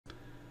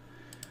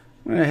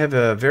I'm going to have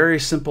a very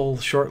simple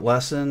short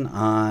lesson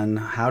on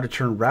how to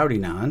turn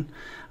routing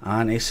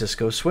on a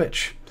Cisco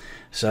switch.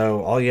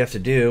 So all you have to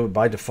do,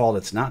 by default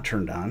it's not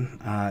turned on,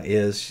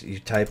 is you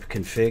type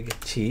config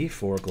T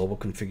for global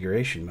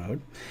configuration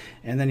mode,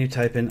 and then you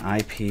type in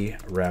IP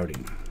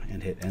routing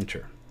and hit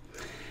enter.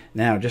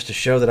 Now, just to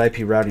show that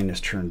IP routing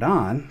is turned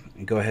on,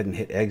 go ahead and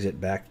hit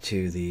exit back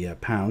to the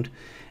pound,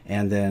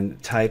 and then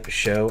type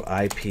show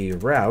IP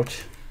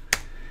route,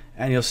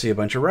 and you'll see a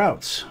bunch of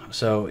routes.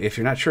 So if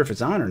you're not sure if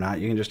it's on or not,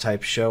 you can just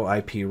type show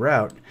IP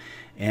route,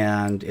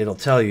 and it'll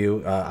tell you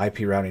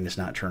IP routing is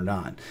not turned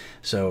on.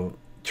 So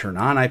turn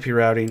on IP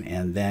routing,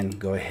 and then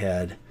go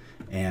ahead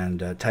and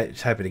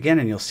type it again,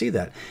 and you'll see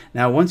that.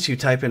 Now, once you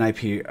type in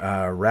IP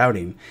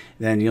routing,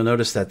 then you'll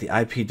notice that the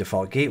IP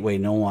default gateway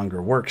no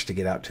longer works to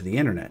get out to the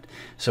internet.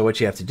 So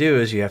what you have to do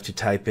is you have to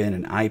type in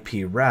an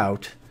IP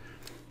route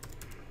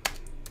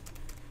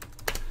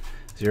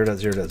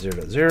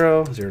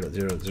 0.0.0.0,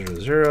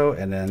 0.0.0.0,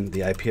 and then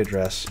the IP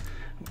address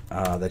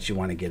that you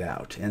want to get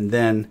out. And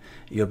then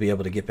you'll be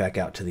able to get back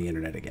out to the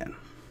internet again.